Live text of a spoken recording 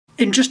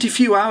In just a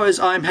few hours,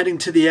 I'm heading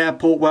to the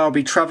airport where I'll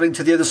be travelling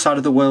to the other side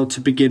of the world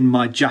to begin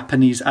my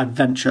Japanese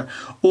adventure.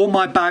 All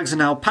my bags are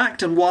now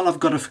packed, and while I've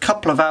got a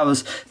couple of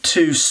hours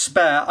to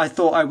spare, I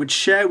thought I would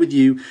share with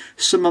you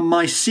some of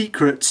my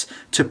secrets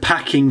to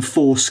packing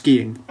for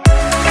skiing.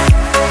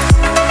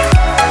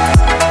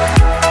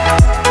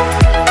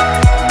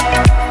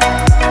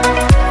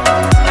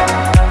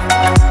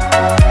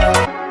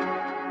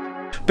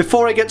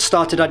 Before I get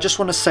started, I just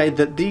want to say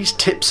that these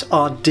tips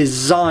are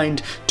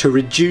designed to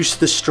reduce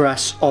the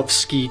stress of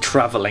ski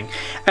traveling.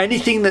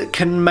 Anything that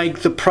can make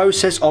the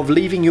process of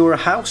leaving your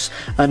house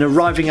and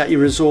arriving at your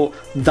resort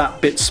that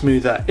bit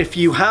smoother. If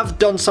you have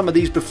done some of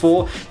these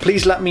before,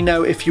 please let me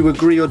know if you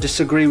agree or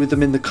disagree with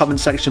them in the comment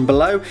section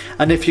below.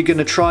 And if you're going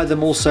to try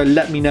them, also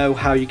let me know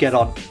how you get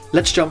on.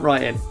 Let's jump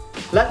right in.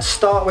 Let's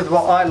start with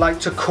what I like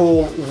to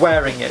call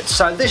wearing it.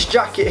 So this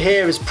jacket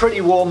here is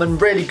pretty warm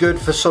and really good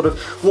for sort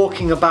of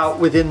walking about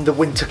within the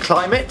winter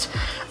climate.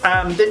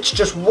 And it's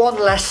just one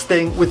less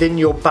thing within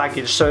your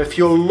baggage. So if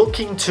you're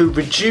looking to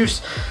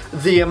reduce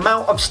the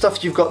amount of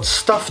stuff you've got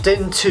stuffed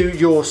into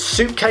your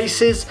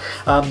suitcases,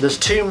 there's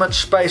too much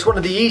space, one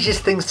of the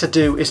easiest things to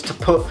do is to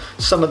put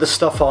some of the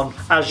stuff on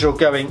as you're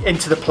going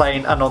into the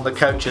plane and on the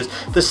coaches.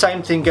 The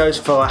same thing goes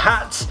for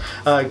hats,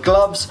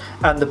 gloves,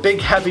 and the big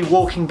heavy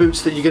walking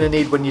boots that you're going to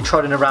need when you're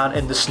trotting around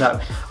in the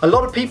snow. A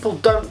lot of people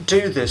don't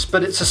do this,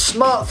 but it's a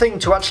smart thing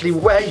to actually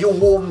wear your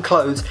warm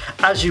clothes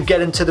as you get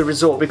into the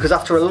resort, because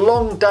after a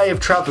long day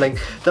of traveling,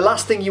 the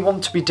last thing you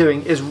want to be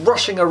doing is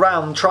rushing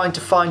around trying to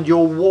find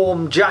your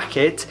warm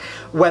jacket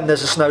when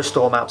there's a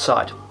snowstorm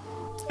outside.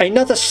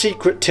 Another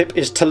secret tip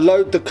is to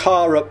load the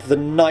car up the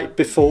night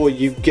before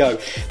you go.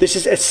 This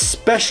is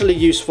especially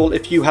useful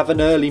if you have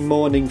an early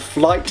morning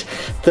flight.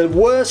 The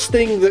worst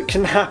thing that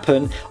can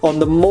happen on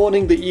the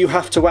morning that you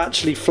have to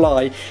actually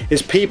fly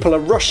is people are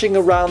rushing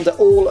around at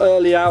all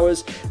early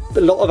hours,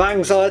 a lot of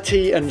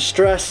anxiety and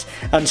stress,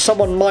 and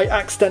someone might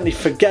accidentally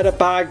forget a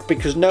bag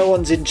because no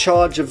one's in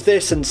charge of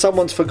this and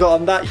someone's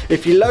forgotten that.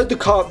 If you load the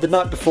car up the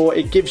night before,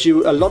 it gives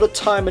you a lot of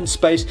time and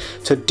space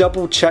to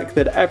double check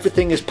that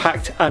everything is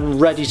packed and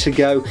ready to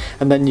go,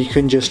 and then you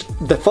can just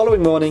the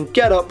following morning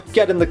get up,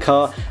 get in the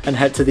car and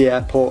head to the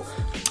airport.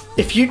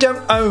 If you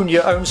don't own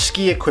your own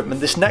ski equipment,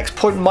 this next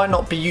point might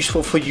not be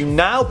useful for you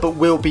now, but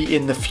will be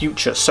in the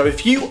future. So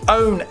if you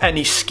own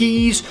any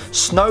skis,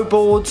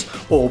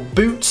 snowboards or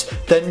boots,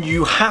 then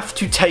you have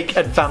to take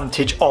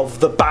advantage of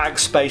the bag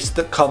space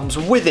that comes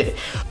with it.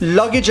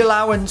 Luggage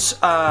allowance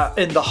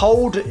in the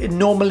hold,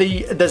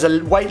 normally there's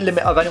a weight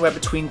limit of anywhere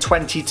between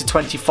 20 to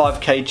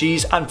 25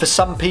 kgs, and for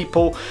some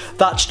people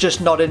that's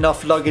just not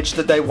enough luggage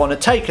that they want to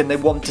take and they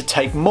want to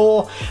take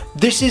more.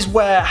 This is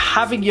where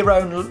having your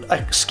own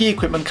ski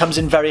equipment comes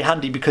in very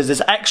handy, because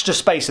there's extra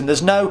space and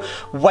there's no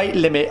weight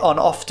limit on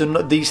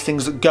often these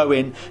things that go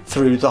in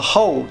through the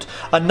hold.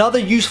 Another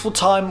useful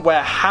time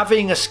where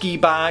having a ski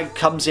bag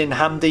comes in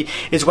handy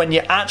is when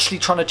you're actually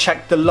trying to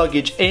check the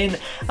luggage in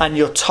and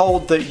you're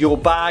told that your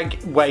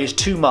bag weighs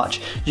too much.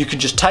 You can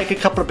just take a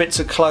couple of bits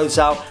of clothes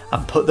out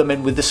and put them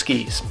in with the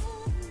skis.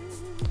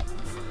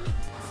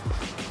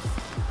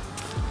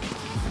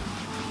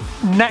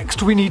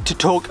 Next, we need to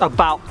talk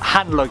about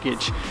hand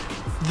luggage.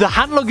 The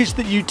hand luggage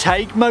that you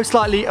take, most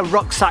likely a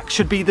rucksack,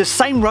 should be the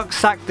same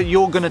rucksack that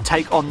you're going to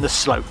take on the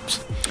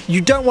slopes. You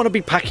don't want to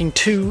be packing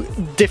two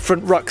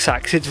different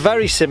rucksacks. It's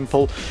very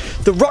simple.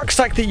 The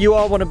rucksack that you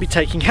want to be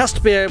taking has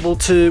to be able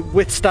to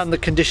withstand the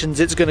conditions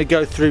it's going to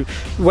go through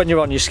when you're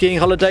on your skiing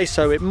holiday,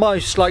 so it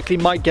most likely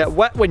might get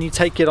wet when you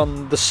take it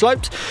on the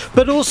slopes,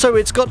 but also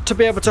it's got to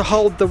be able to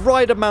hold the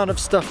right amount of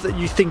stuff that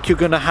you think you're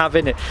going to have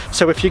in it.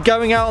 So if you're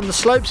going out on the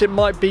slopes, it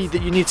might be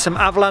that you need some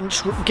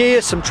avalanche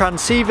gear, some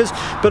transceivers,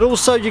 but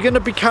also you're going to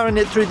be carrying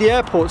it through the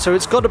airport, so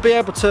it's got to be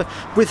able to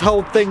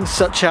withhold things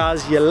such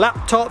as your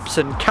laptops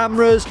and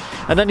cameras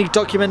and any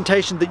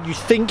documentation that you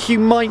think you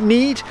might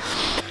need.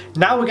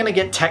 Now we're going to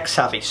get tech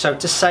savvy. So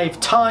to save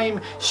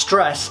time,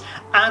 stress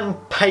and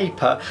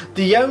paper,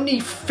 the only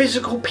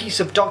physical piece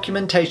of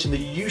documentation that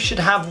you should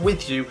have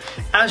with you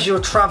as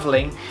you're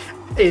traveling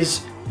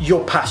is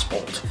your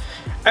passport.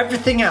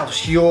 Everything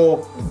else, your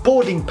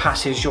boarding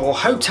passes, your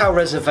hotel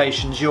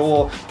reservations,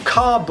 your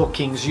car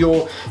bookings,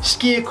 your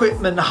ski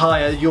equipment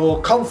hire, your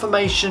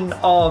confirmation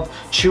of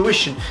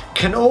tuition,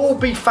 can all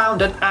be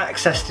found and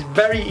accessed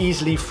very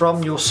easily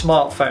from your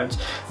smartphones.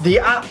 The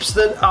apps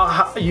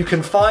that you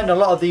can find, a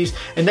lot of these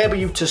enable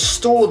you to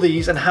store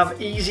these and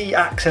have easy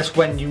access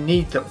when you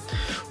need them.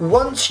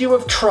 Once you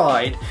have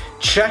tried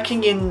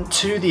checking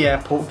into the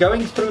airport,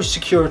 going through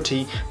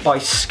security by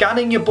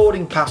scanning your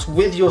boarding pass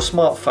with your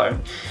smartphone,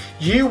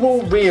 you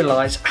will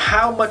realise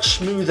how much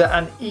smoother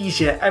and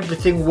easier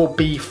everything will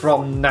be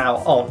from now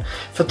on.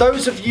 For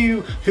those of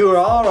you who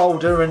are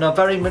older and are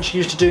very much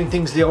used to doing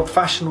things the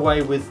old-fashioned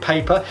way with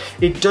paper,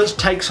 it does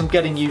take some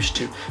getting used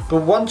to.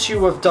 But once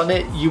you have done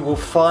it, you will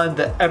find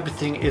that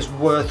everything is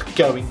worth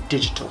going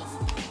digital.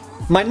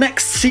 My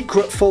next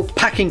secret for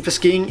packing for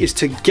skiing is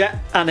to get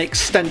an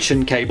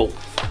extension cable.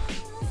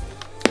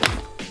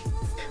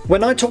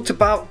 When I talked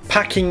about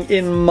packing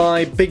in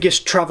my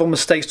biggest travel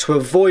mistakes to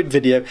avoid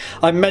video,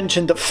 I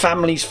mentioned that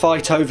families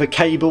fight over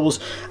cables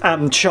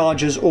and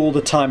chargers all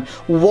the time.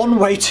 One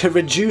way to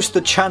reduce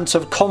the chance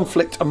of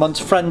conflict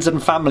amongst friends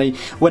and family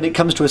when it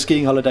comes to a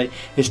skiing holiday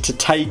is to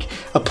take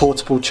a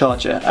portable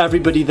charger.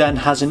 Everybody then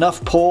has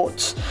enough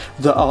ports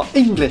that are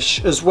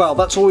English as well.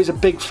 That's always a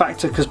big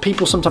factor because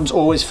people sometimes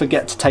always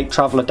forget to take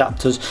travel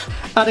adapters.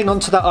 Adding on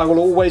to that, I will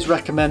always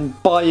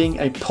recommend buying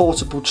a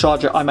portable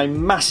charger. I'm a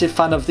massive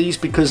fan of these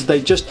because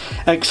they just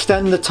extend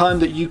the time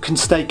that you can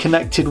stay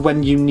connected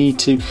when you need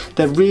to.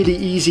 They're really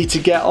easy to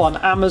get on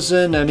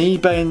Amazon and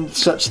eBay and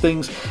such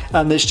things,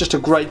 and it's just a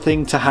great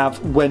thing to have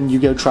when you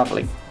go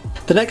traveling.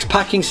 The next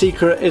packing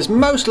secret is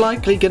most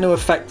likely going to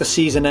affect the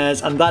season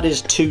airs, and that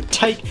is to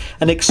take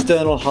an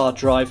external hard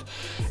drive.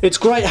 It's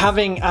great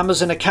having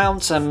Amazon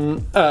accounts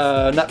and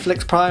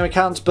Netflix Prime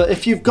accounts, but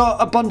if you've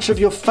got a bunch of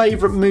your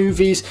favourite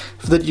movies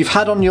that you've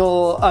had on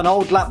an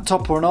old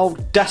laptop or an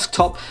old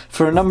desktop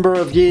for a number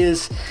of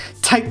years,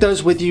 take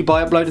those with you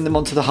by uploading them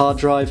onto the hard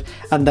drive,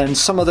 and then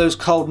some of those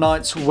cold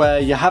nights where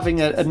you're having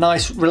a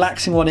nice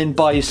relaxing one in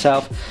by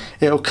yourself,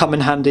 it'll come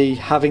in handy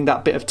having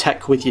that bit of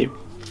tech with you.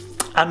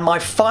 And my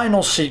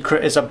final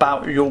secret is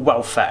about your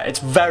welfare. It's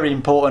very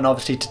important,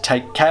 obviously, to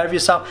take care of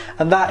yourself,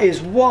 and that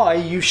is why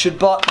you should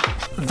buy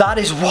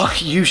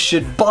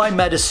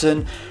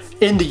medicine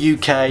in the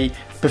UK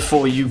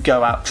before you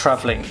go out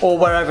traveling, or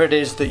wherever it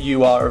is that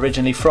you are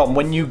originally from.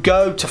 When you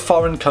go to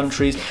foreign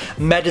countries,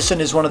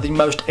 medicine is one of the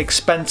most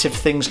expensive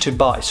things to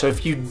buy. So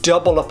if you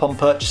double up on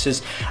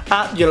purchases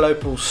at your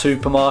local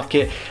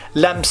supermarket,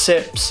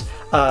 Lemsips,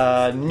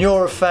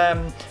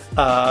 Nurofen,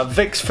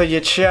 Vicks for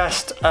your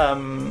chest,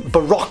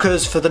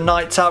 Baroccas for the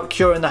nights out,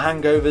 curing the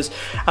hangovers,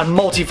 and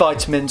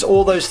multivitamins,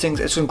 all those things,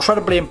 it's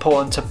incredibly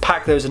important to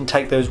pack those and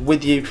take those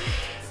with you.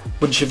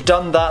 Once you've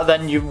done that,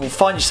 then you will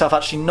find yourself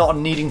actually not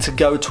needing to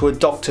go to a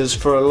doctor's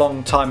for a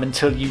long time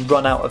until you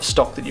run out of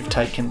stock that you've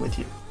taken with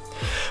you.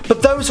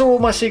 But those are all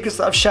my secrets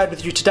that I've shared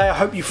with you today. I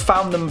hope you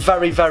found them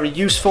very, very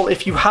useful.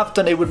 If you have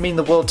done, it would mean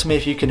the world to me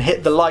if you can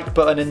hit the like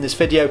button in this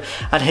video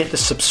and hit the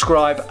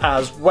subscribe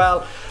as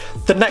well.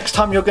 The next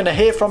time you're going to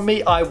hear from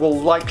me, I will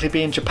likely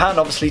be in Japan.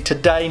 Obviously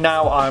today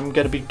now I'm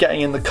going to be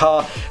getting in the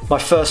car. My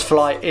first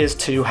flight is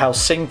to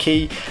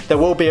Helsinki. There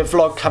will be a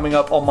vlog coming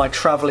up on my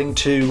travelling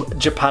to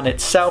Japan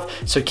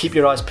itself, so keep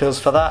your eyes peeled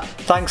for that.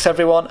 Thanks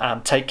everyone,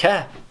 and take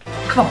care.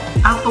 Come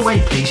on, out the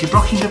way please, you're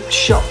blocking the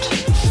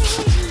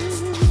shot.